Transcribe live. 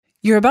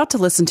You're about to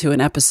listen to an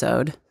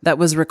episode that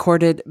was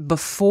recorded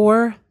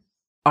before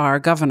our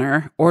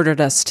governor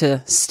ordered us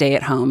to stay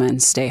at home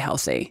and stay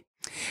healthy.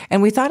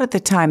 And we thought at the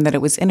time that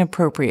it was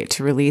inappropriate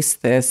to release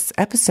this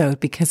episode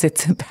because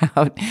it's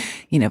about,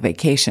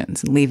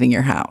 vacations and leaving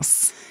your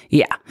house.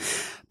 Yeah.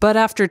 But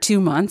after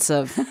 2 months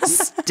of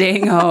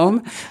staying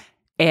home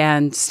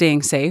and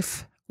staying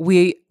safe,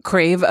 we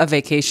crave a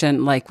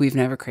vacation like we've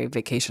never craved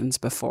vacations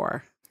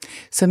before.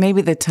 So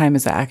maybe the time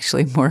is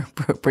actually more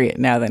appropriate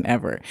now than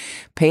ever.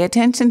 Pay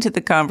attention to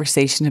the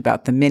conversation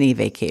about the mini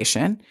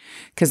vacation,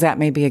 because that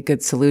may be a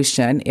good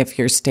solution if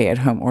your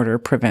stay-at-home order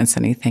prevents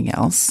anything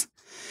else.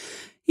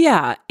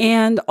 Yeah,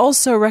 and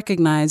also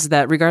recognize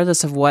that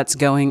regardless of what's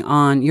going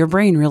on, your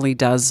brain really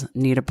does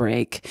need a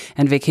break,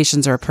 and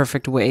vacations are a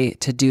perfect way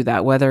to do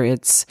that, whether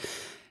it's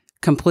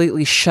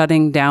completely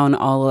shutting down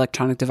all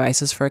electronic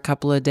devices for a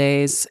couple of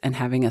days and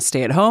having a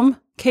stay-at-home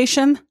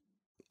vacation,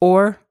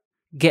 or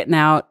getting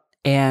out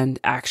and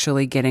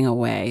actually getting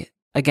away.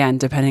 Again,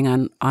 depending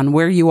on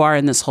where you are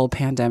in this whole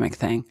pandemic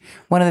thing.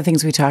 One of the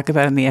things we talk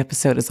about in the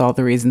episode is all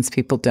the reasons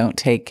people don't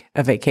take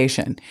a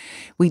vacation.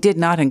 We did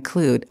not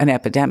include an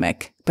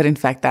epidemic, but in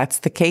fact, that's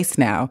the case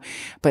now.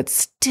 But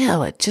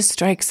still, it just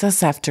strikes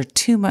us after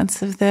 2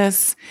 months of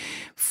this.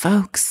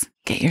 Folks,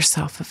 get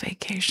yourself a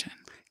vacation.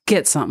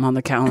 Get something on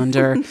the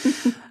calendar.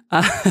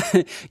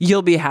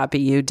 You'll be happy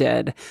you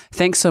did.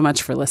 Thanks so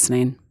much for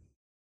listening.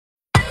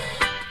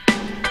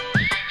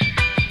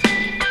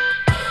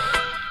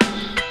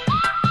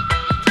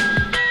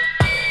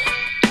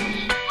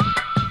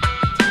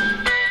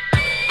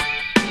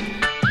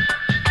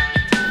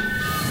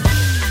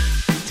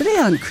 Today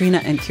on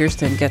Krina and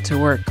Kirsten Get to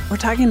Work, we're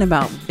talking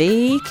about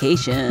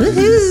vacations.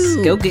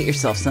 Woohoo! Go get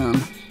yourself some.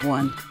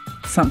 One.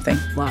 Something.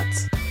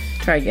 Lots.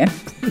 Try again.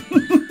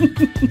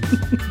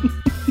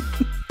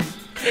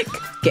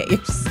 Get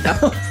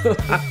yourself.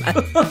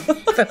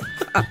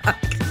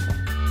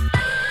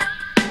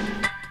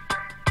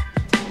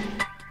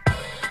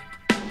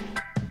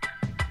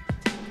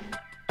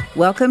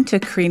 Welcome to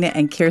Krina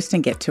and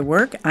Kirsten Get to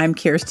Work. I'm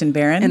Kirsten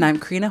Barron. And I'm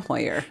Krina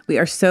Hoyer. We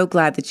are so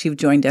glad that you've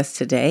joined us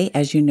today.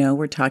 As you know,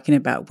 we're talking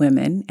about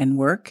women and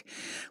work.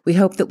 We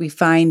hope that we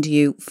find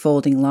you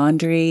folding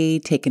laundry,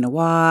 taking a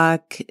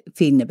walk,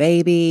 feeding a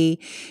baby,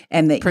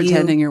 and that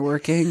Pretending you're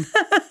working.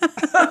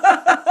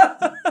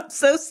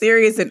 So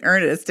serious and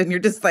earnest, and you're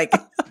just like...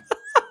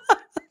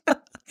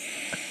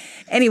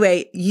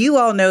 Anyway, you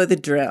all know the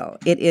drill.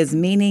 It is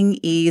meaning,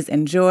 ease,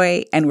 and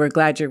joy, and we're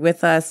glad you're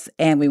with us,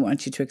 and we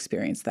want you to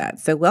experience that.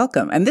 So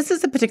welcome. And this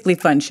is a particularly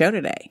fun show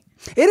today.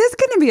 It is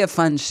going to be a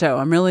fun show.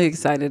 I'm really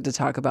excited to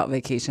talk about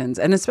vacations,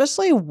 and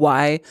especially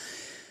why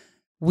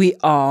we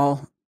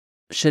all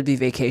should be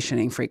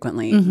vacationing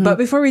frequently. Mm-hmm. But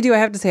before we do, I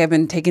have to say I've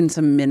been taking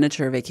some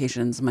miniature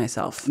vacations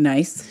myself.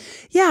 Nice.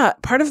 Yeah.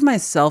 Part of my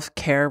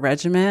self-care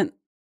regimen,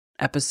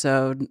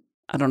 episode,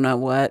 I don't know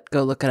what,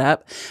 go look it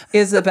up,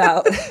 is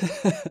about...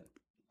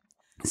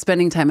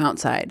 spending time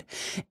outside.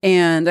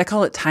 And I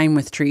call it time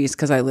with trees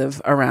because I live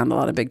around a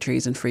lot of big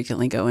trees and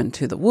frequently go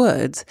into the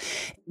woods.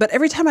 But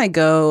every time I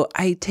go,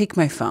 I take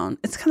my phone.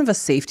 It's kind of a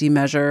safety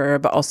measure,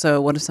 but also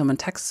what if someone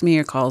texts me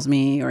or calls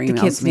me or emails the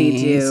kids me? Need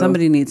you.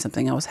 Somebody needs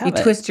something else. You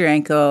twist your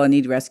ankle and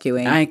need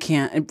rescuing. I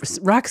can't.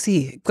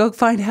 Roxy, go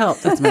find help.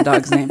 That's my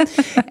dog's name.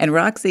 And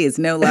Roxy is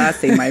no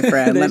Lassie, my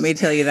friend. Let me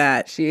tell you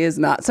that. She is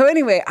not. So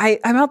anyway,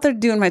 I'm out there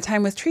doing my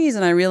time with trees,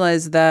 and I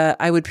realized that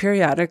I would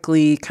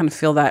periodically kind of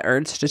feel that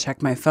urge to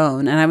check my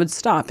phone. And I would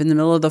stop in the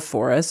middle of the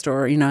forest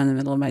or, in the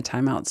middle of my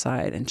time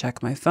outside and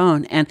check my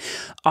phone. And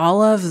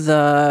all of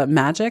the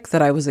magic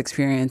that I was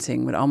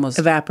experiencing would almost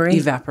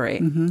evaporate.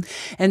 Mm-hmm.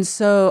 And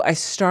so I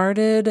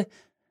started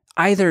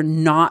either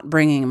not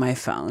bringing my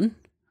phone,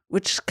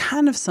 which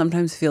kind of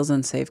sometimes feels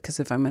unsafe because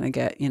if I'm going to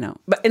get,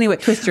 but anyway.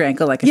 Twist your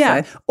ankle, like I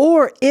said.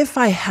 Or if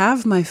I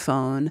have my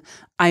phone,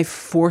 I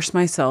force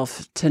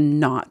myself to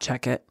not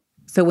check it.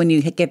 So when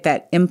you get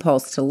that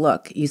impulse to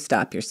look, you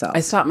stop yourself. I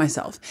stop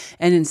myself.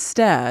 And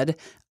instead,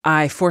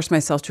 I force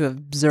myself to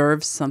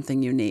observe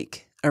something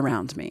unique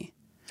around me.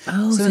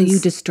 Oh, so you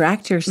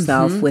distract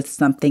yourself with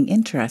something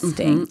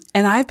interesting. Mm-hmm.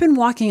 And I've been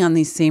walking on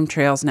these same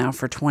trails now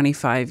for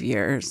 25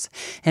 years.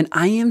 And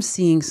I am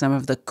seeing some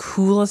of the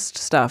coolest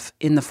stuff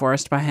in the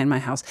forest behind my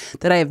house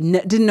that I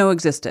didn't know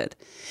existed.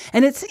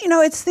 And it's,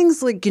 it's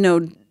things like,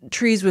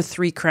 trees with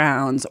 3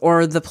 crowns,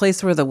 or the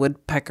place where the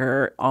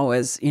woodpecker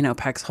always,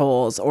 pecks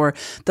holes, or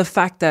the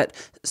fact that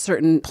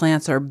certain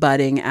plants are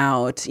budding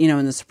out,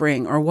 in the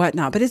spring or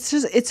whatnot. But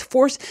it's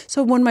forced.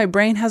 So when my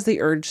brain has the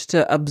urge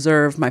to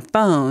observe my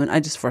phone, I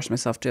just force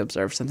myself to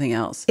observe something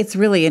else. It's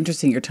really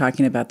interesting you're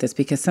talking about this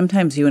because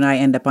sometimes you and I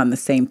end up on the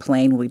same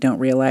plane. We don't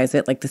realize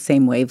it, like the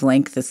same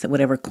wavelength, this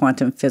whatever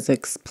quantum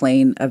physics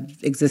plane of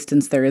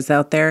existence there is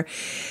out there.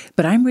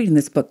 But I'm reading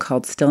this book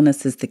called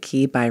Stillness is the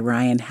Key by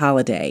Ryan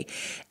Holiday.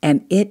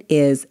 And it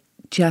is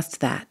just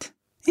that.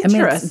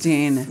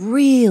 Interesting. It's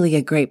really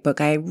a great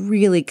book. I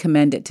really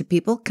commend it to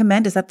people.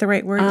 Commend, is that the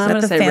right word? Is I'm that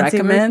going to say fancy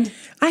recommend. word?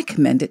 I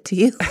commend it to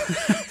you.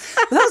 That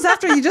was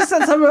after you just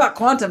said something about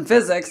quantum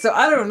physics. So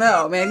I don't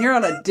know, man. You're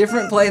on a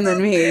different plane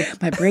than me.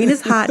 My brain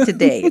is hot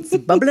today. It's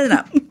bubbling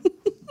up.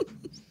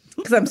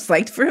 Because I'm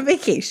psyched for a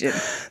vacation.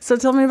 So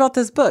tell me about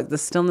this book, the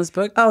Stillness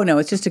book. Oh, no,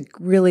 it's just a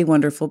really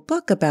wonderful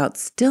book about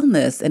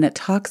stillness. And it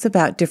talks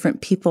about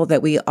different people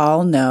that we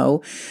all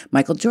know,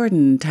 Michael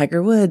Jordan,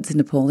 Tiger Woods,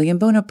 Napoleon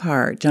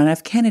Bonaparte, John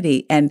F.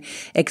 Kennedy, and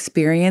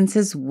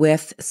experiences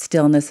with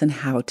stillness and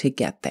how to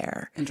get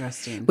there.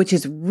 Interesting. Which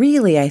is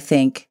really, I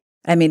think,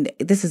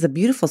 this is a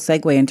beautiful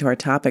segue into our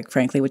topic,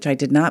 frankly, which I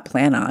did not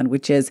plan on,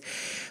 which is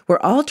we're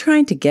all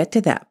trying to get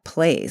to that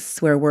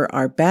place where we're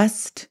our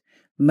best,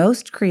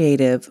 most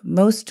creative,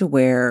 most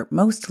aware,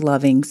 most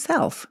loving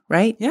self,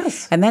 right?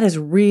 Yes. And that is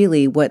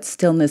really what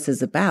stillness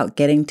is about,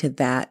 getting to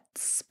that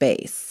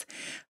space.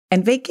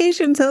 And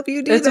vacations help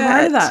you do that. It's a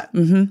part of that.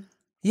 Mm-hmm.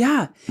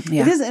 Yeah.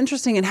 Yeah. It is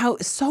interesting and how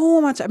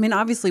so much,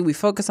 obviously we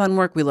focus on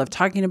work. We love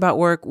talking about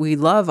work. We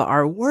love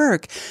our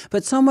work,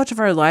 but so much of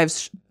our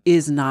lives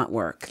is not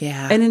work.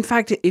 Yeah. And in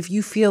fact, if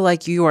you feel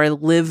like you are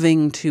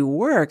living to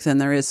work, then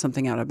there is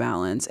something out of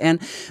balance.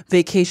 And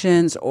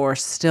vacations or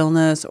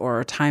stillness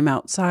or time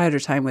outside or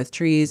time with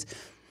trees,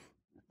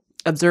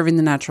 observing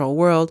the natural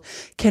world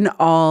can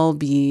all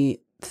be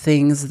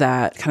things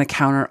that kind of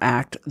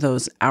counteract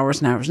those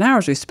hours and hours and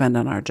hours we spend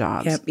on our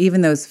jobs. Yep.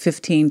 Even those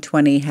 15,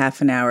 20,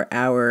 half an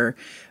hour,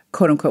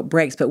 quote unquote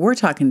breaks. But we're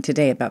talking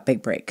today about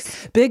big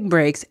breaks. Big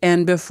breaks.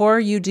 And before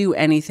you do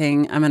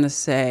anything, I'm going to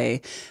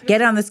say,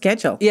 get on the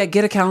schedule. Yeah,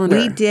 get a calendar.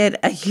 We did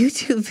a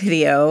YouTube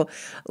video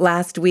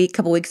last week, a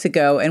couple weeks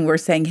ago, and we're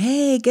saying,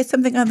 hey, get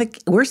something on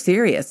we're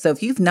serious. So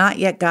if you've not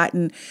yet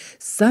gotten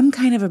some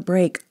kind of a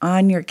break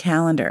on your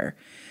calendar,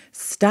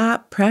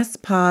 stop, press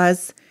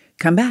pause.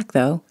 Come back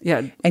though,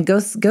 and go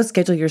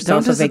schedule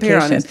yourself a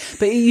vacation.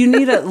 But you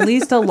need at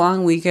least a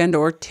long weekend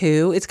or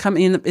two. It's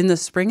coming in the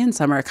spring and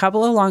summer. A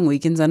couple of long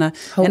weekends and a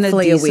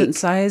decent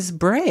size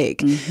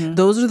break. Mm-hmm.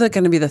 Those are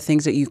going to be the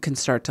things that you can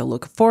start to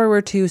look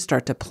forward to,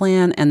 start to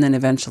plan, and then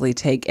eventually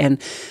take.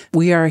 And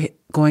we are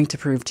going to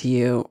prove to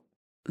you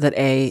that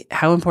A,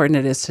 how important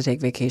it is to take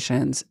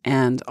vacations,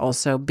 and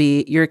also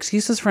B, your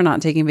excuses for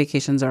not taking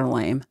vacations are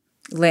lame.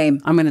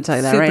 Lame. I'm going to tell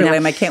you that Super right now. Super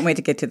lame. I can't wait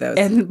to get to those.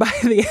 And by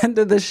the end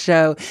of the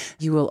show,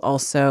 you will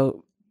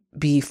also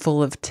be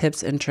full of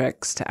tips and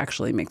tricks to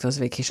actually make those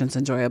vacations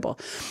enjoyable.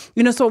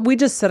 So we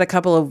just set a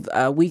couple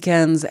of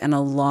weekends and a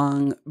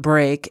long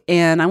break.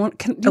 And I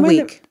want a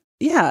week.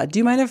 Do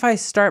you mind if I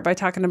start by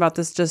talking about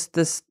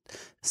this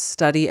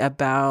study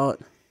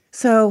about?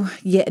 So,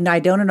 I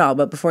don't at all.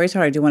 But before I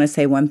start, I do want to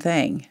say one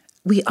thing.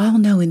 We all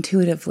know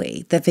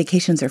intuitively that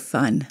vacations are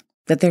fun.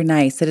 That they're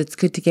nice, that it's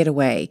good to get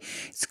away.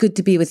 It's good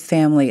to be with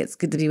family. It's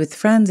good to be with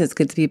friends. It's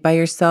good to be by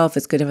yourself.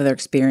 It's good to have other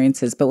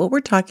experiences. But what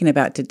we're talking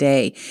about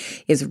today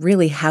is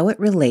really how it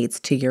relates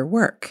to your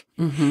work.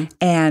 Mm-hmm.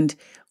 And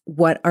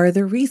what are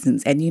the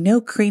reasons? And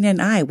Karina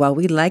and I, while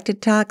we like to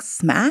talk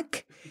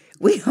smack,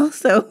 we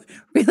also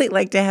really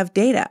like to have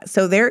data.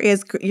 So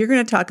you're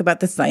going to talk about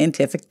the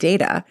scientific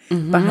data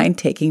behind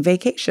taking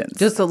vacations.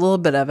 Just a little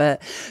bit of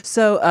it.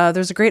 So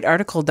there's a great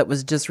article that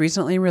was just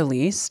recently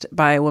released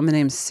by a woman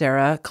named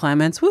Sarah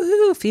Clements.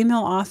 Woohoo, female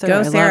author.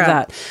 Go, Sarah. Love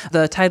that.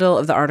 The title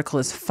of the article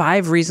is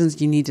 5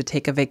 Reasons You Need to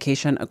Take a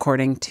Vacation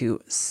According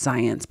to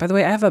Science. By the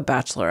way, I have a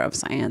Bachelor of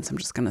Science, I'm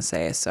just going to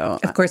say. So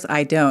of course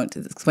I don't.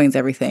 It explains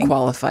everything.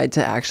 Qualified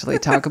to actually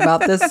talk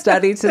about this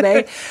study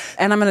today.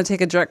 And I'm going to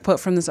take a direct quote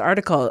from this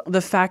article.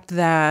 The fact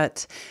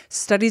that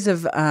studies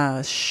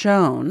have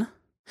shown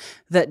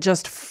that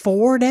just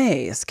 4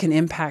 days can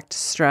impact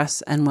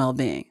stress and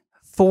well-being.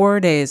 4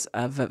 days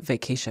of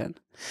vacation.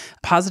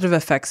 Positive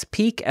effects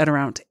peak at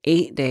around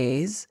 8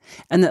 days,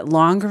 and that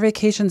longer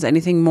vacations,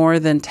 anything more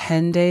than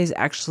 10 days,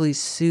 actually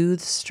soothe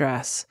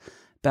stress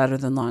better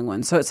than long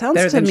ones. So it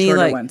sounds to me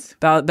like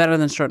better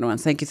than shorter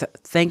ones. Thank you.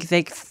 Thank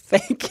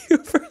you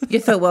for that.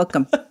 You're so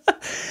welcome.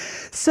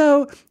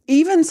 So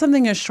even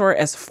something as short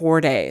as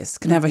 4 days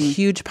can have a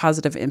huge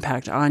positive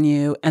impact on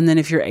you. And then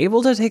if you're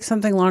able to take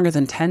something longer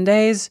than 10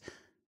 days,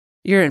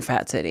 you're in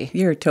Fat City.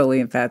 You're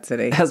totally in Fat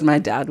City. As my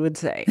dad would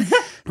say.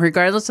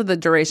 Regardless of the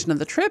duration of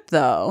the trip,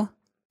 though,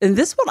 and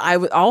this one I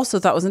also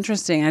thought was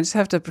interesting. I just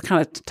have to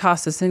kind of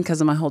toss this in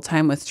because of my whole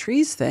time with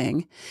trees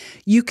thing.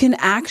 You can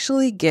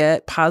actually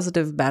get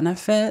positive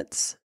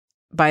benefits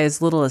by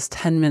as little as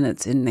 10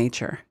 minutes in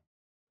nature.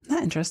 Isn't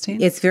that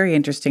interesting? It's very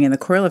interesting. And the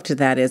correlative to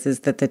that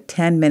is that the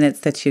 10 minutes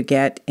that you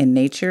get in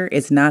nature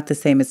is not the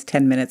same as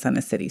 10 minutes on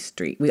a city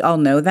street. We all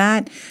know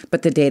that,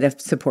 but the data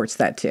supports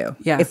that too.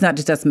 Yeah. It's not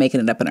just us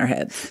making it up in our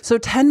heads. So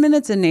 10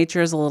 minutes in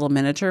nature is a little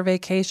miniature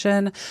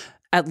vacation.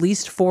 At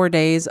least 4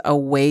 days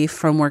away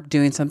from work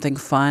doing something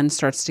fun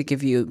starts to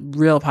give you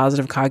real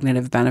positive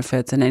cognitive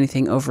benefits, and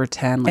anything over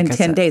 10. And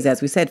 10 days,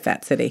 as we said,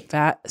 Fat City.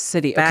 Fat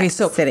City. Fat okay,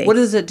 so City. What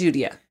does it do to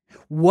you?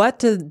 What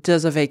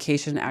does a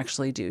vacation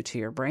actually do to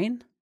your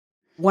brain?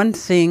 One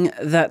thing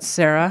that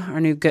Sarah, our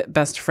new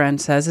best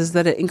friend, says is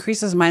that it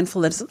increases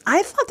mindfulness.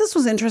 I thought this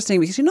was interesting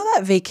because you know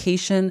that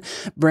vacation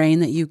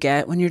brain that you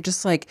get when you're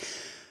just like,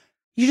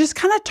 you just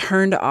kind of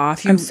turned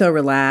off. I'm so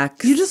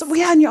relaxed. You just,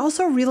 yeah. And you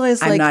also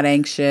realize like, I'm not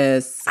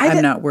anxious.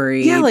 I'm not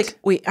worried. Yeah. Like,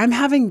 wait, I'm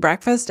having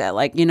breakfast at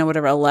like,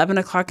 whatever, 11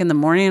 o'clock in the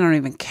morning. I don't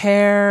even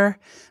care.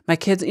 My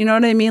kids, you know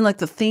what I mean? Like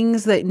the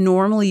things that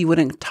normally you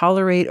wouldn't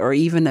tolerate or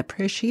even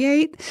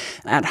appreciate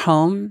at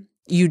home,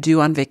 you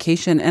do on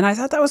vacation. And I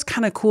thought that was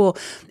kind of cool.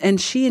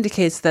 And she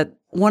indicates that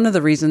one of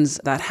the reasons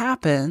that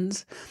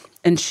happens,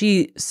 and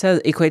she says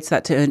equates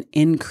that to an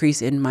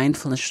increase in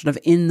mindfulness, sort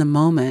of in the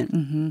moment.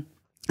 Mm-hmm.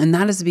 And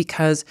that is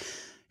because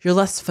you're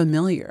less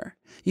familiar.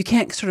 You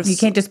can't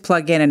just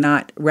plug in and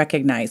not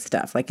recognize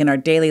stuff. Like in our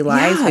daily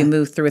lives, we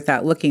move through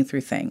without looking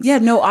through things. Yeah,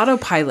 no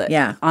autopilot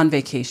on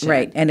vacation.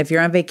 Right. And if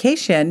you're on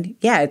vacation,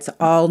 it's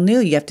all new.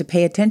 You have to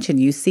pay attention.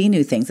 You see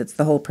new things. It's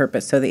the whole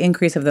purpose. So the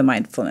increase of the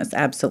mindfulness,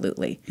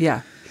 absolutely.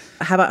 Yeah.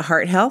 How about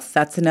heart health?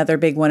 That's another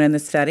big one in the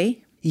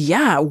study.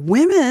 Yeah.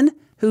 Women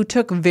who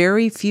took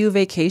very few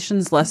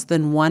vacations, less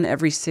than one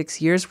every 6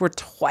 years, were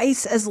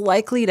twice as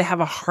likely to have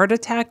a heart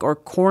attack or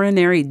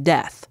coronary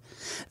death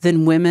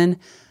than women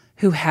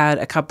who had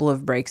a couple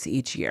of breaks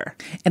each year.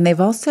 And they've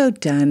also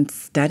done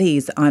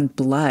studies on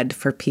blood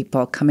for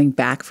people coming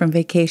back from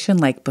vacation,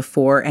 like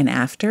before and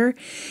after.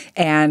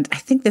 And I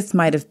think this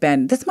might have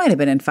been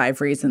in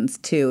 5 Reasons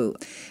too,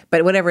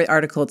 but whatever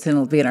article it's in,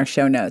 it'll be in our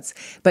show notes.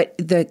 But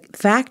the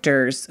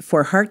factors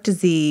for heart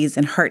disease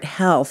and heart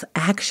health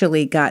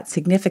actually got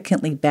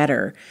significantly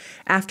better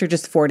after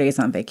just 4 days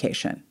on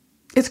vacation.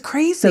 It's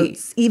crazy.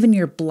 So even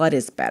your blood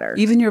is better.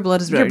 Your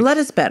blood is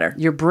better.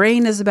 Your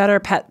brain is better.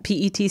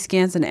 PET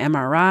scans and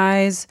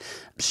MRIs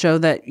show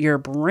that your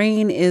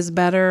brain is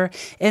better.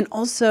 And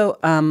also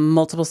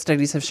multiple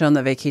studies have shown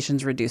that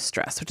vacations reduce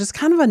stress, which is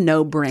kind of a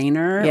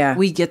no-brainer. Yeah.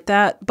 We get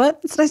that, but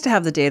it's nice to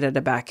have the data to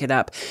back it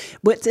up.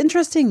 What's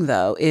interesting,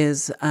 though,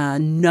 is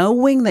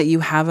knowing that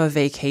you have a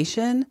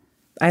vacation.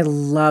 I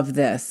love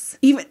this.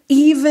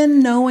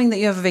 Even knowing that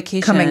you have a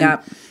vacation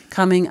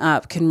coming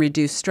up can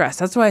reduce stress.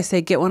 That's why I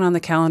say get one on the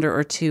calendar,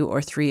 or 2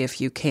 or 3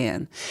 if you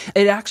can.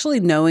 It actually,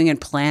 knowing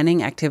and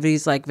planning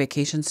activities like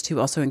vacations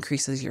too, also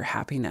increases your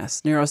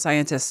happiness.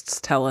 Neuroscientists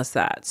tell us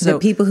that. So the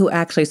people who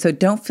so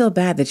don't feel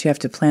bad that you have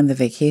to plan the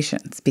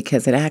vacations,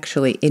 because it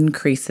actually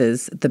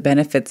increases the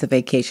benefits of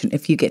vacation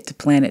if you get to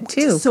plan it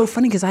too. It's so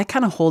funny because I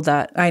kind of hold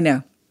that. I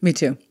know. Me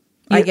too.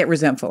 I get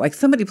resentful. Like,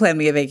 somebody planned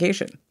me a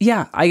vacation.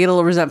 Yeah, I get a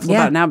little resentful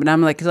about it now, but now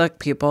I'm like, look,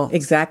 people.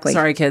 Exactly.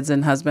 Sorry, kids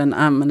and husband.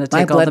 I'm going to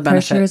take all the benefits. My blood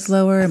pressure is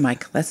lower. My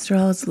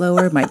cholesterol is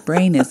lower. My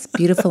brain is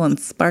beautiful and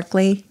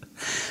sparkly.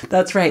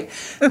 That's right.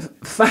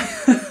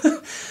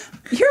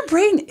 Your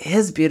brain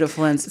is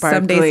beautiful and sparkly.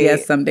 Some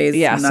days,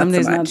 yes. Some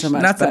days, not so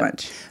much. Not so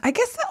much. I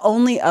guess the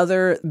only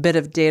other bit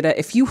of data,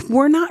 if you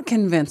were not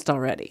convinced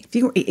already.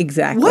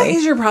 Exactly. What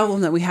is your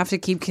problem that we have to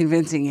keep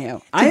convincing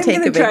you? I'm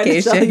going to try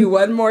to tell you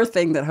one more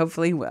thing that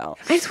hopefully will.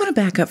 I just want to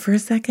back up for a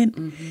second.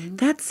 Mm-hmm.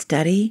 That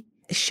study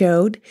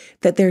showed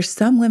that there's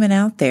some women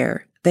out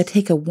there that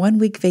take a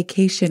 1-week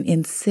vacation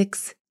in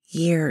 6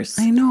 years.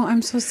 I know.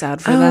 I'm so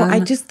sad for them. I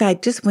was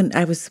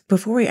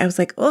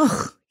like,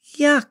 ugh,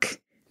 yuck.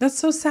 That's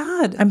so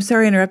sad. I'm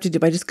sorry I interrupted you,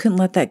 but I just couldn't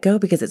let that go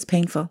because it's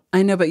painful.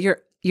 I know, but your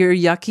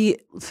yucky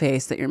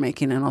face that you're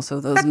making, and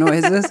also those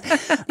noises,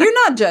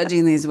 you're not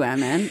judging these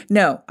women.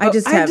 No, I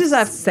just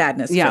have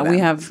sadness. Yeah, for them. we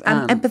have.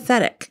 I'm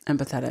empathetic.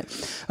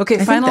 Okay,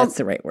 I think that's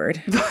the right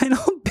word.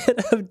 Final bit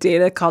of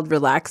data called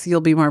 "Relax, You'll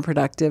Be More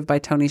Productive" by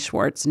Tony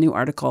Schwartz. New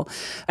article.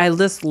 I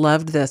just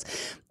loved this.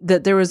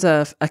 That there was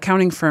a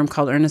accounting firm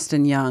called Ernst &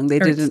 Young.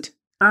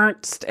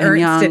 Ernst &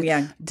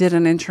 Young did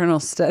an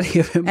internal study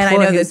of employees. And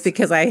I know this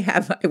because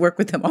I work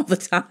with them all the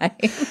time.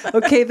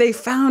 Okay, they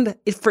found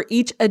for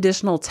each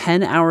additional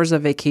 10 hours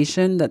of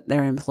vacation that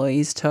their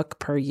employees took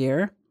per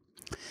year,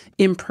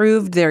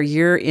 improved their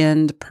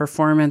year-end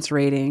performance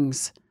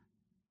ratings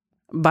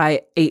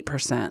by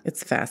 8%.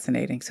 It's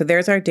fascinating. So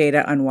there's our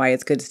data on why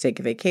it's good to take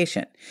a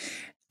vacation.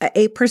 An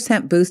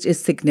 8% boost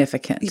is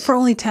significant. For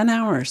only 10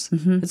 hours.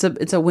 Mm-hmm.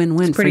 It's a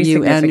win-win for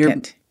you and your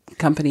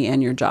company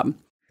and your job.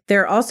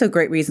 There are also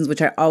great reasons,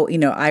 which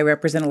I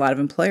represent a lot of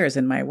employers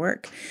in my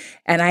work.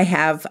 And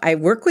I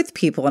work with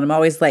people and I'm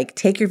always like,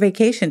 take your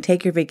vacation,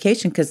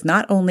 because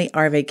not only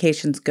are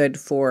vacations good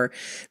for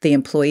the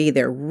employee,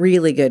 they're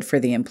really good for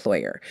the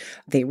employer.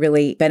 They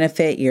really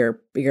benefit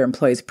your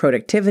employee's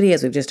productivity,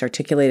 as we've just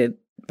articulated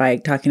by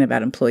talking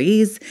about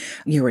employees.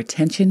 Your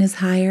retention is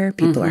higher.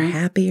 People are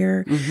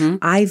happier. Mm-hmm.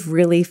 I've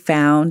really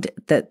found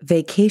that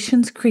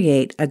vacations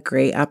create a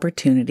great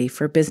opportunity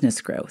for business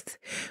growth,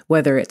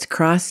 whether it's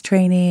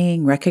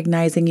cross-training,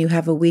 recognizing you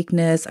have a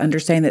weakness,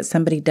 understanding that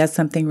somebody does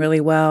something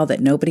really well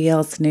that nobody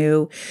else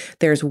knew.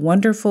 There's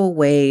wonderful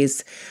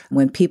ways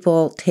when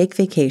people take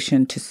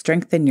vacation to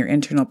strengthen your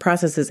internal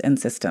processes and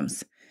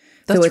systems.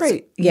 That's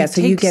right. Yeah, so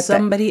you get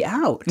somebody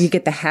out. You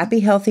get the happy,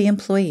 healthy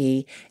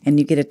employee, and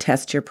you get to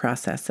test your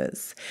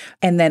processes.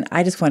 And then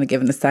I just want to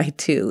give an aside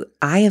too.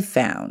 I have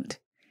found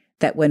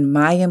that when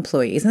my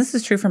employees, and this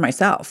is true for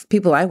myself,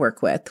 people I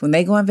work with, when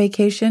they go on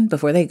vacation,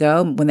 before they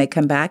go, when they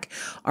come back,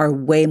 are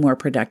way more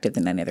productive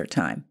than any other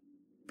time.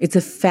 It's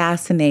a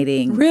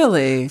fascinating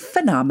Really?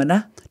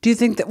 phenomena.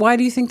 Why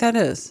do you think that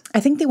is? I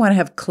think they want to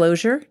have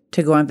closure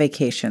to go on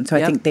vacation. So I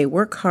Yep. think they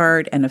work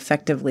hard and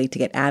effectively to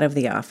get out of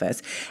the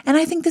office. And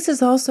I think this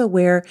is also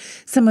where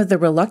some of the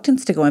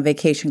reluctance to go on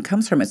vacation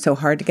comes from. It's so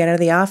hard to get out of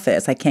the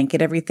office. I can't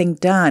get everything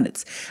done.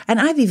 And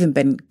I've even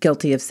been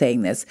guilty of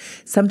saying this.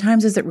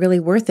 Sometimes is it really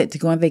worth it to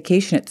go on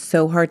vacation? It's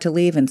so hard to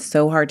leave and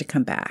so hard to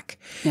come back.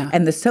 Yeah.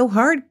 And the so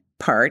hard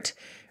part,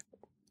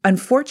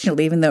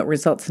 unfortunately, even though it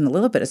results in a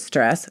little bit of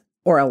stress,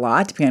 or a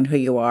lot, depending on who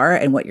you are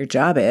and what your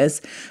job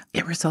is,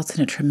 it results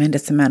in a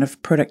tremendous amount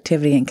of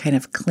productivity and kind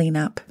of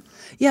cleanup.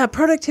 Yeah,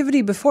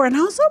 productivity before and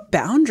also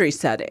boundary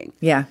setting.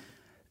 Yeah.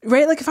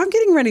 Right? Like if I'm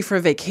getting ready for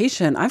a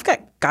vacation, I've got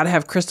to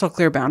have crystal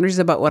clear boundaries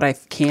about what I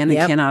can and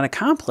Yep. cannot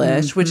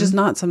accomplish, which is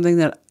not something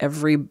that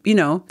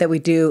That we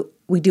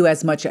do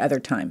as much at other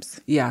times.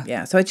 Yeah.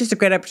 Yeah. So it's just a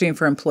great opportunity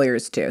for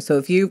employers too. So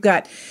if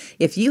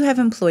you have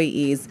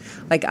employees,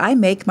 like I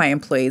make my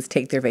employees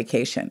take their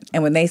vacation.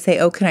 And when they say,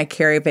 oh, can I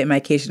carry my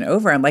vacation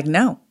over? I'm like,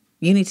 no,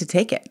 you need to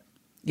take it.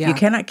 Yeah. You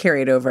cannot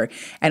carry it over.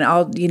 And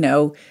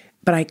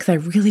because I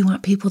really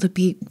want people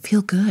to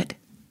feel good.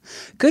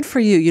 Good for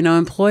you.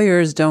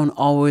 Employers don't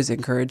always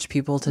encourage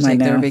people to take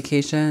their know.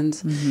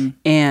 vacations.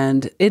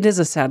 And it is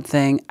a sad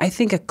thing. I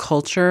think a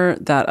culture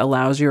that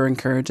allows you or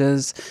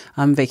encourages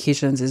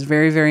vacations is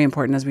very, very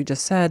important, as we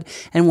just said.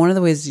 And one of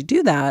the ways you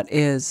do that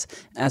is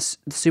as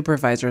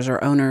supervisors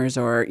or owners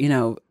or,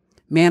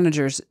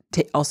 managers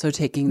also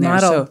taking their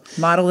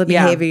Model the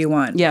behavior you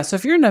want. Yeah. So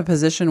if you're in a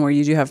position where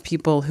you do have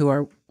people who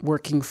are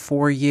working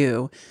for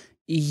you,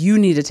 you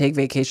need to take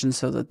vacations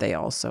so that they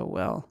also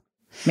will.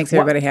 Makes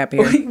everybody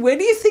happier. Why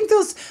do you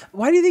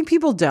think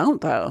people don't,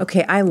 though?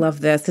 Okay, I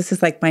love this. This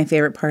is like my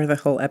favorite part of the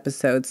whole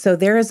episode. So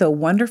there is a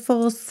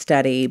wonderful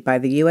study by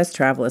the U.S.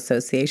 Travel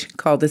Association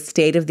called The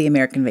State of the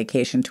American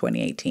Vacation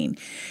 2018.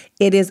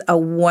 It is a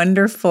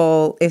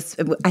wonderful,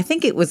 I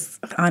think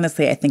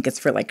it's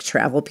for like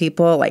travel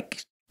people,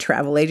 like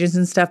travel agents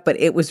and stuff, but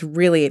it was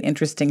really an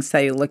interesting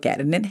study to look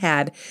at. And it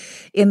had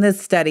in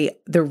this study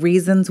the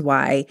reasons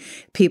why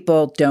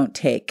people don't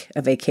take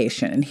a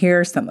vacation. And here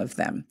are some of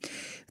them.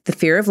 The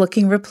fear of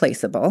looking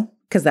replaceable,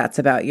 because that's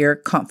about your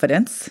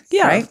confidence,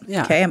 right?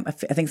 Yeah. Okay, I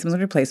think someone's going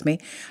to replace me.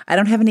 I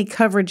don't have any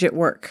coverage at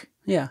work.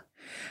 Yeah.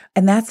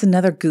 And that's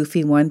another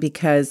goofy one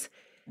because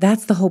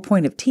that's the whole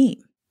point of team.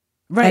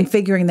 Right. And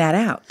figuring that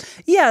out.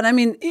 Yeah. And I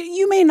mean,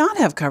 you may not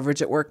have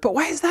coverage at work, but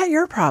why is that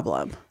your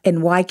problem?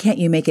 And why can't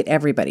you make it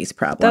everybody's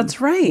problem? That's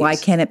right. Why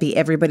can't it be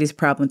everybody's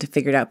problem to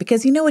figure it out?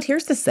 Because you know what?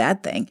 Here's the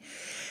sad thing.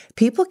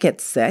 People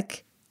get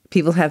sick.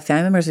 People have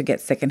family members who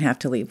get sick and have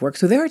to leave work.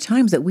 So there are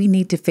times that we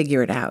need to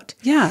figure it out.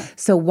 Yeah.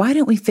 So why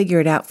don't we figure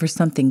it out for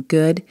something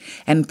good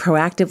and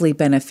proactively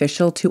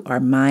beneficial to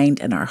our mind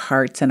and our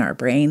hearts and our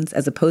brains,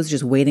 as opposed to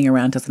just waiting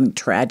around until something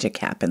tragic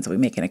happens and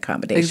we make an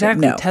accommodation?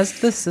 Exactly. No.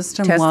 Test the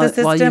system Test while the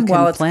system you can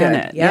while it's plan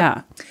good. it. Yep.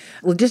 Yeah.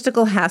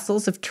 Logistical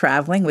hassles of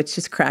traveling, which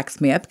just cracks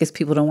me up because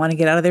people don't want to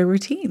get out of their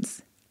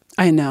routines.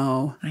 I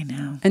know.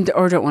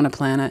 Or don't want to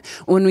plan it.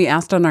 When we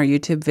asked on our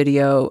YouTube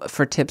video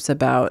for tips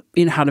about,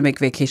 how to make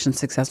vacation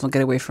successful,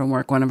 get away from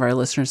work, one of our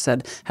listeners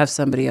said, have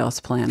somebody else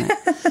plan it.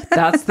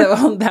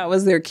 That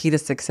was their key to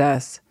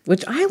success.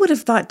 Which I would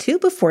have thought too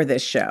before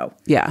this show.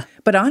 Yeah.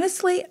 But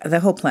honestly, the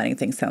whole planning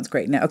thing sounds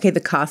great now. Okay, the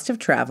cost of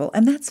travel,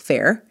 and that's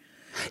fair.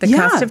 The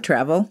Yeah. cost of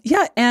travel.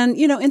 Yeah. And,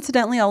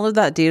 incidentally, all of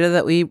that data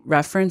that we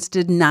referenced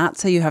did not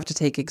say you have to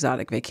take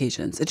exotic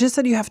vacations. It just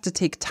said you have to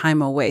take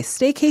time away.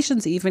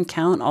 Staycations even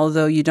count,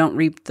 although you don't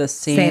reap the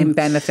same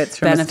benefits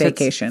from a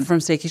staycation. From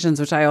staycations,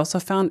 which I also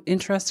found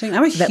interesting.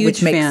 I'm a huge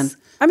fan.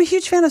 I'm a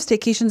huge fan of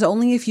staycations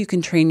only if you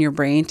can train your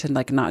brain to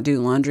not do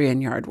laundry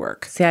and yard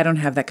work. See, I don't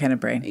have that kind of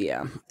brain.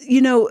 Yeah.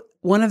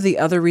 One of the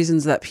other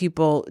reasons that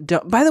people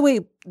don't, by the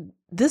way,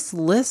 this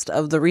list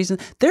of the reasons,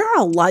 there are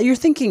a lot. You're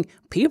thinking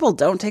people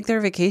don't take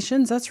their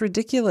vacations? That's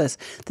ridiculous.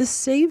 The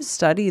same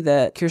study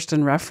that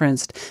Kirsten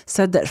referenced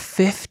said that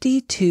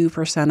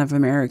 52% of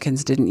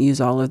Americans didn't use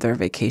all of their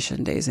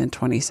vacation days in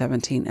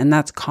 2017. And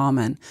that's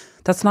common.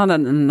 That's not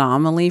an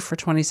anomaly for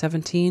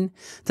 2017.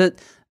 That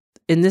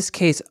in this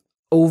case,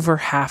 over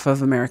half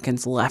of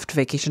Americans left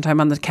vacation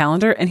time on the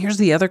calendar. And here's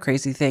the other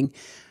crazy thing.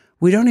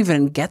 We don't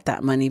even get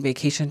that many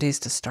vacation days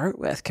to start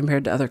with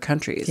compared to other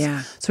countries.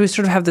 Yeah. So we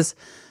sort of have this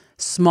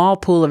small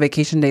pool of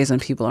vacation days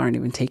and people aren't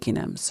even taking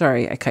them.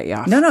 Sorry, I cut you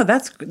off. No, I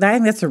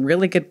think that's a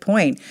really good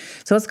point.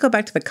 So let's go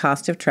back to the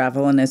cost of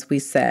travel. And as we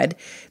said,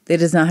 it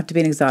does not have to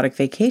be an exotic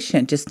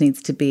vacation. It just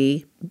needs to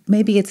be,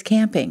 maybe it's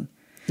camping.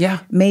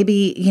 Yeah.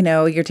 Maybe,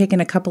 you're taking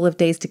a couple of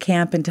days to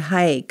camp and to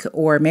hike,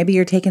 or maybe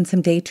you're taking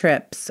some day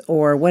trips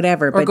or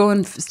whatever. Or go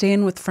and stay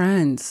in with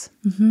friends.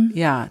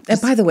 Yeah. And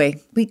by the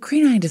way,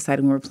 Cree and I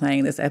decided when we were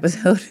planning this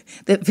episode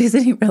that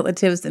visiting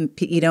relatives and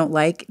you don't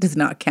like does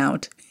not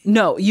count.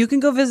 No, you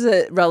can go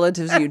visit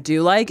relatives you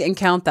do like and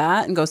count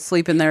that and go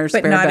sleep in their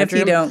spare bedroom. But not if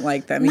you don't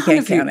like them. You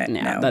can't count it.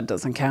 No, that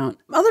doesn't count.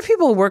 Other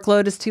people's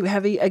workload is too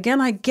heavy.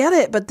 Again, I get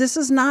it, but this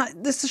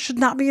should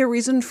not be a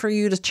reason for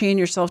you to chain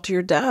yourself to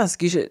your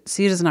desk. You should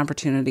see it as an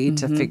opportunity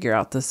to figure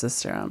out the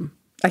system.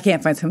 I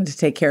can't find someone to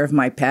take care of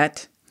my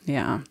pet.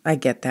 Yeah. I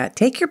get that.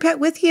 Take your pet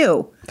with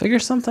you. Figure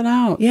something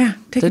out. Yeah.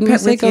 Take Didn't your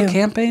pet we say with go you.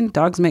 camping?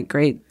 Dogs make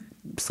great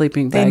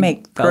sleeping bag They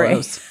make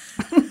fellows.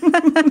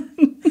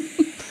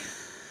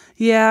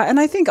 Yeah, and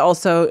I think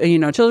also,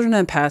 children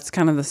and pets,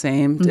 kind of the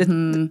same.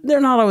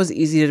 They're not always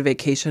easy to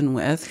vacation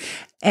with.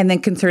 And then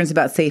concerns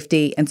about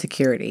safety and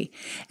security.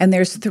 And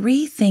there's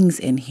 3 things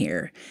in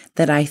here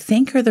that I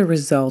think are the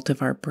result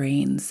of our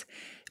brains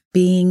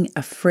being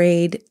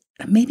afraid,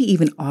 maybe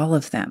even all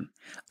of them,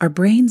 our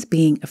brains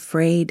being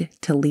afraid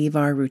to leave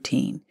our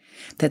routine.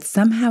 That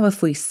somehow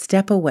if we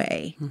step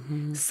away,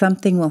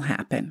 something will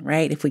happen,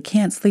 right? If we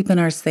can't sleep in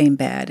our same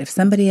bed, if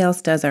somebody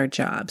else does our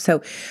job.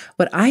 So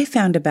what I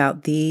found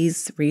about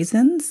these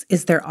reasons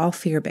is they're all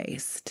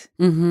fear-based.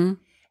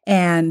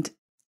 And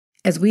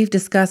as we've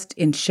discussed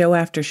in show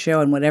after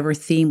show and whatever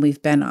theme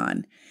we've been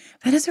on,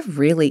 that is a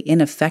really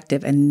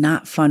ineffective and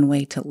not fun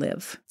way to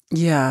live.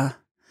 Yeah.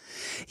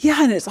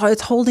 Yeah, and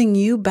it's holding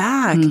you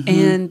back.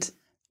 And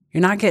you're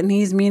not getting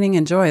ease, meaning,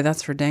 and joy.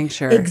 That's for dang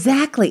sure.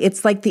 Exactly.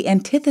 It's like the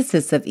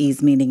antithesis of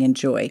ease, meaning, and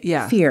joy.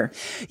 Yeah. Fear.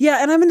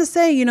 Yeah, and I'm going to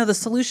say, the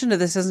solution to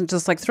this isn't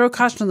just like throw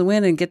caution to the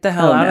wind and get the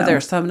hell out of there.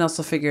 Someone else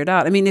will figure it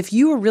out. I mean, if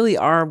you really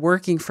are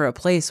working for a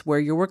place where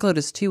your workload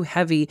is too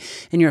heavy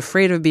and you're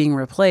afraid of being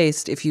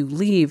replaced if you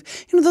leave,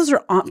 those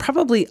are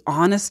probably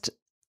honest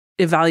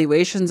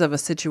evaluations of a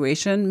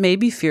situation,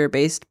 maybe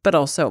fear-based, but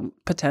also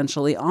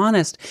potentially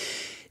honest.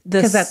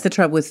 Because that's the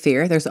trouble with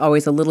fear. There's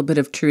always a little bit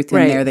of truth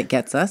in there that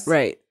gets us.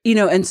 Right.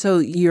 And so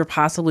you're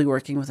possibly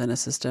working within a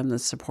system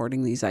that's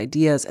supporting these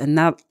ideas. And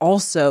that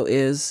also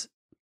is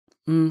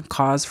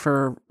cause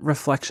for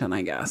reflection,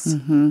 I guess.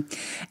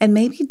 And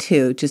maybe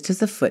too, just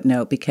as a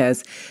footnote,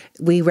 because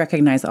we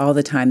recognize all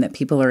the time that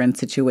people are in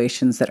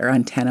situations that are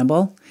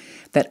untenable,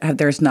 that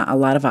there's not a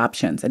lot of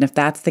options. And if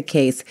that's the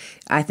case,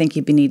 I think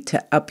you need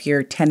to up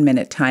your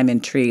 10-minute time in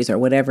trees or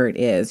whatever it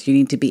is. You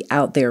need to be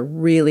out there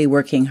really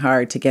working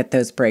hard to get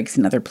those breaks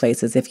in other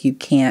places if you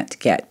can't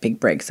get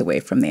big breaks away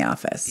from the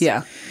office.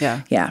 Yeah.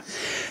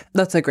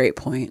 That's a great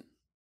point.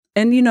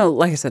 And,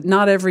 like I said,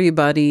 not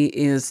everybody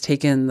is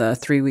taking the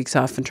 3 weeks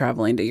off and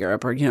traveling to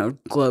Europe or,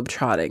 globe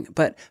trotting,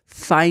 but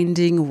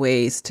finding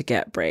ways to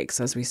get breaks,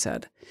 as we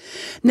said.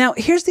 Now,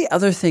 here's the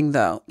other thing,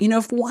 though.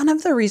 If one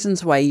of the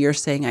reasons why you're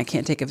saying I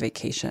can't take a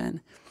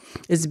vacation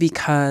is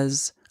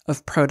because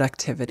of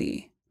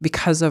productivity,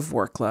 because of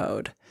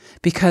workload,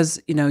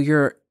 because,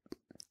 you're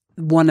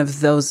one of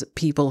those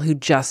people who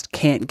just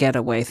can't get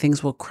away.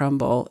 Things will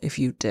crumble if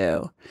you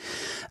do.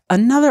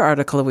 Another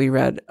article that we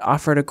read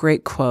offered a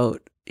great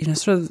quote,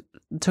 sort of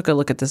took a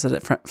look at this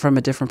from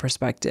a different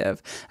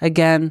perspective.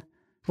 Again,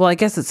 well, I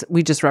guess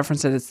we just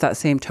referenced it. It's that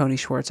same Tony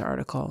Schwartz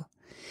article.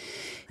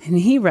 And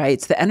he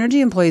writes, the energy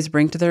employees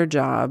bring to their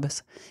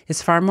jobs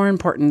is far more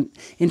important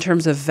in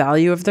terms of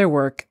value of their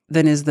work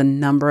than is the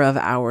number of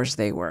hours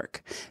they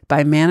work.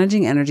 By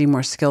managing energy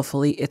more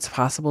skillfully, it's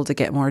possible to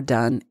get more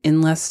done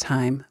in less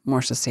time, more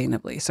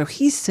sustainably. So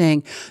he's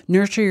saying,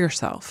 nurture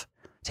yourself,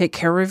 take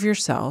care of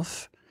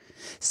yourself,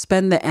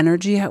 spend the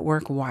energy at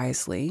work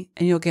wisely,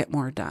 and you'll get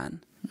more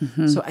done.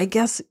 So I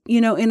guess,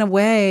 in a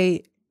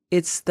way,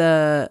 it's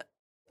the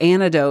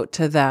antidote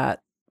to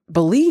that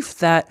belief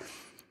that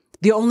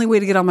the only way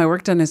to get all my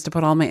work done is to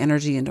put all my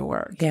energy into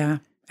work. Yeah.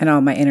 And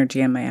all my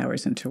energy and my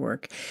hours into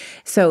work.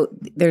 So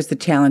there's the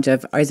challenge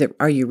of,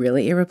 are you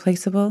really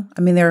irreplaceable?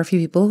 I mean, there are a few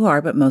people who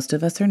are, but most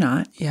of us are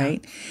not,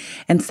 right?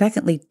 And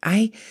secondly,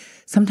 I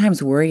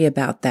sometimes worry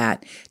about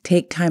that.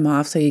 Take time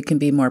off so you can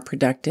be more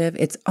productive.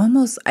 It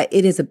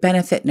is a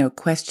benefit, no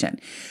question.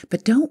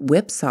 But don't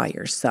whipsaw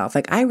yourself.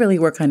 Like I really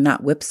work on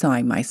not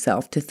whipsawing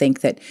myself to think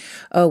that,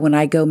 when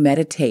I go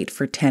meditate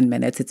for 10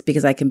 minutes, it's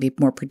because I can be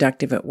more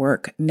productive at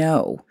work.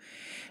 No.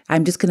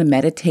 I'm just going to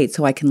meditate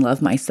so I can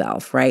love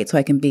myself, right? So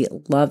I can be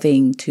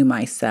loving to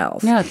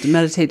myself. Yeah, to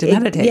meditate.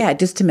 Yeah,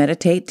 just to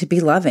meditate, to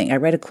be loving. I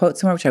read a quote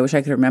somewhere, which I wish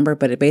I could remember,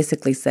 but it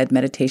basically said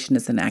meditation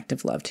is an act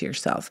of love to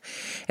yourself.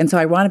 And so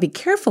I want to be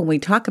careful when we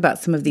talk about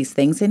some of these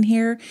things in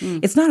here.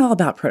 It's not all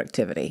about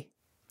productivity.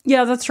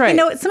 Yeah, that's right.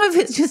 Some of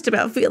it's just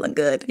about feeling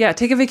good. Yeah,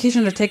 take a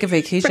vacation to take a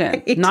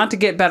vacation, not to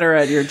get better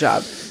at your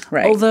job.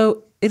 Right.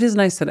 Although it is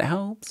nice that it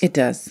helps. It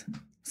does.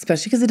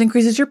 Especially because it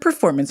increases your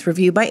performance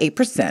review by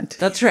 8%.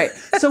 That's right.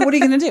 So what are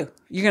you going to do?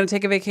 You're going to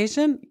take a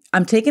vacation?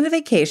 I'm taking a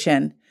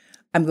vacation.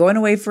 I'm going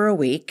away for a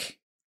week.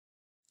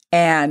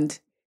 And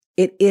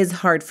it is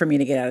hard for me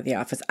to get out of the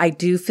office. I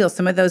do feel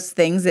some of those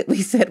things that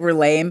we said were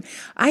lame.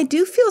 I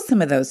do feel some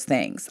of those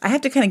things. I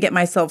have to kind of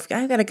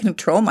I've got to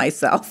control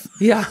myself.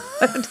 Yeah.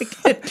 I have to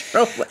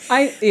control.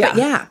 But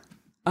yeah.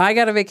 I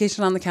got a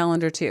vacation on the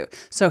calendar too.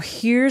 So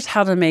here's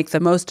how to make the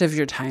most of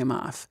your time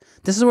off.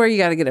 This is where you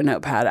got to get a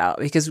notepad out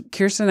because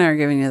Kirsten and I are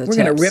giving you the tips.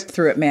 We're going to rip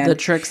through it, man. The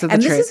tricks of the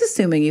trade. trade. And this is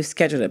assuming you've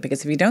scheduled it,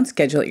 because if you don't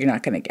schedule it, you're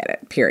not going to get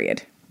it,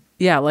 period.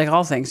 Yeah, like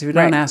all things. If you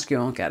don't ask, you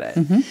won't get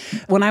it.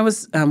 When I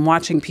was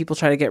watching people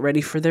try to get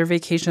ready for their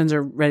vacations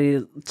or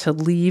ready to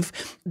leave,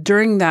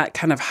 during that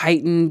kind of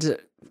heightened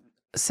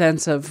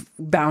sense of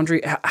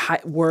boundary,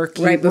 work,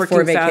 right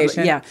before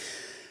vacation. Yeah.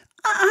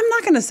 I'm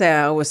not going to say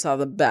I always saw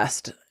the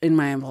best in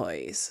my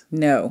employees.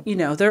 No. You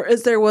know,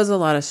 there was a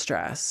lot of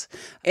stress.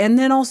 And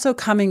then also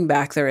coming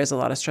back, there is a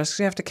lot of stress because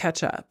you have to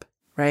catch up,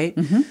 right?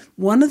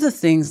 One of the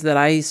things that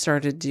I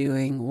started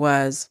doing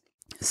was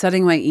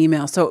setting my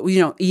email. So, you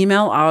know,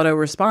 email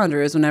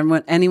autoresponder is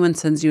when anyone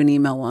sends you an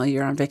email while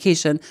you're on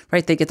vacation,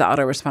 right? They get the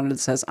autoresponder that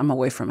says, I'm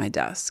away from my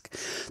desk.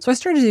 So I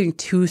started doing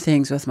two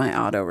things with my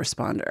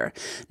autoresponder.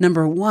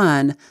 Number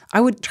one, I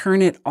would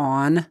turn it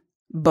on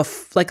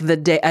like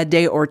a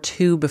day or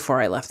two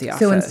before I left the office.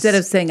 So instead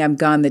of saying I'm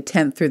gone the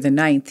 10th through the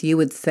 9th, you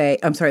would say,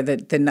 I'm sorry,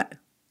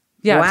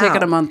 yeah, wow. I'm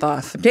taking a month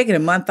off. I'm taking a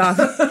month off.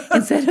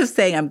 Instead of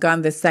saying I'm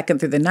gone the 2nd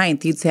through the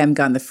 9th, you'd say I'm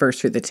gone the 1st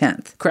through the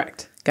 10th.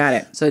 Correct. Got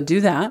it. So do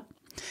that.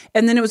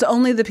 And then it was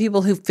only the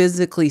people who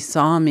physically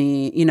saw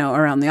me, you know,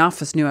 around the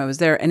office knew I was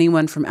there.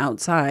 Anyone from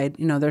outside,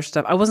 you know, their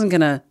stuff. I wasn't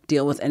going to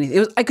deal with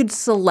anything. I could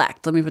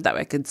select, let me put it that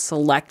way. I could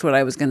select what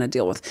I was going to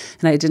deal with.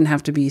 And I didn't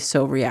have to be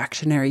so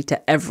reactionary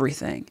to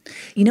everything.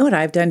 You know what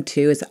I've done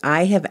too is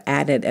I have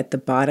added at the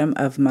bottom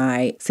of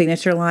my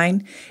signature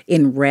line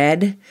in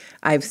red,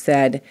 I've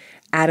said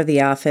out of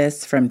the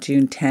office from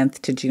June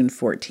 10th to June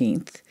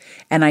 14th.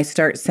 And I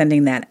start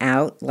sending that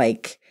out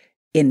like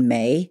in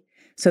May,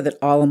 so that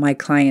all of my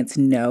clients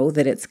know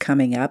that it's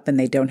coming up and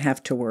they don't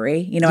have to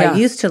worry. You know, I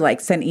used to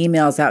like send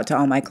emails out to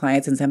all my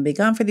clients and say, I'm be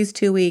gone for these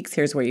 2 weeks.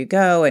 Here's where you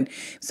go. And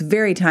it's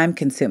very time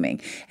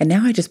consuming. And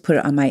now I just put